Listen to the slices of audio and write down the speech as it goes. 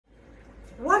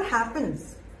What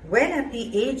happens when at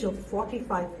the age of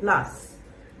 45 plus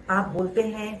आप बोलते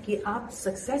हैं कि आप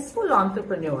सक्सेसफुल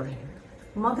एंटरप्रेन्योर हैं,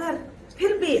 मगर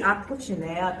फिर भी आप कुछ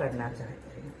नया करना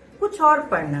चाहते हैं, कुछ और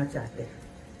पढ़ना चाहते हैं?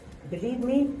 Believe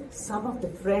me, some of the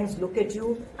friends look at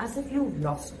you as if you've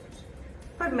lost it.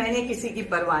 पर मैंने किसी की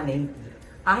परवाह नहीं की.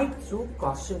 I threw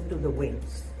caution to the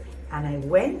winds and I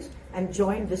went and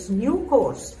joined this new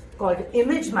course called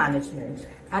Image Management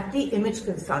at the Image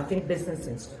Consulting Business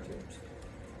Institute.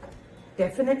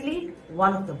 Definitely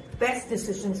one of the best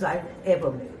decisions I've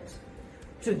ever made.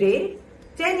 Today,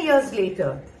 10 years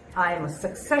later, I am a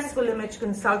successful image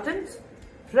consultant,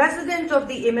 president of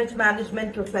the Image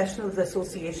Management Professionals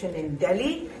Association in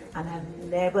Delhi, and I've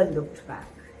never looked back.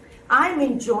 I'm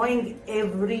enjoying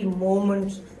every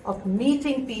moment of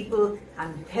meeting people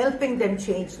and helping them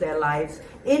change their lives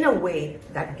in a way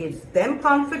that gives them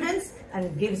confidence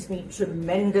and gives me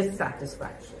tremendous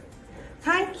satisfaction.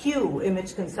 Thank you,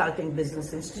 Image Consulting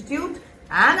Business Institute,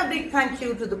 and a big thank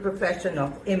you to the profession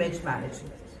of image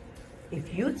management.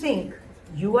 If you think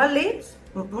you are late,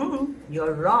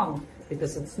 you're wrong,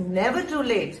 because it's never too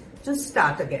late to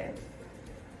start again.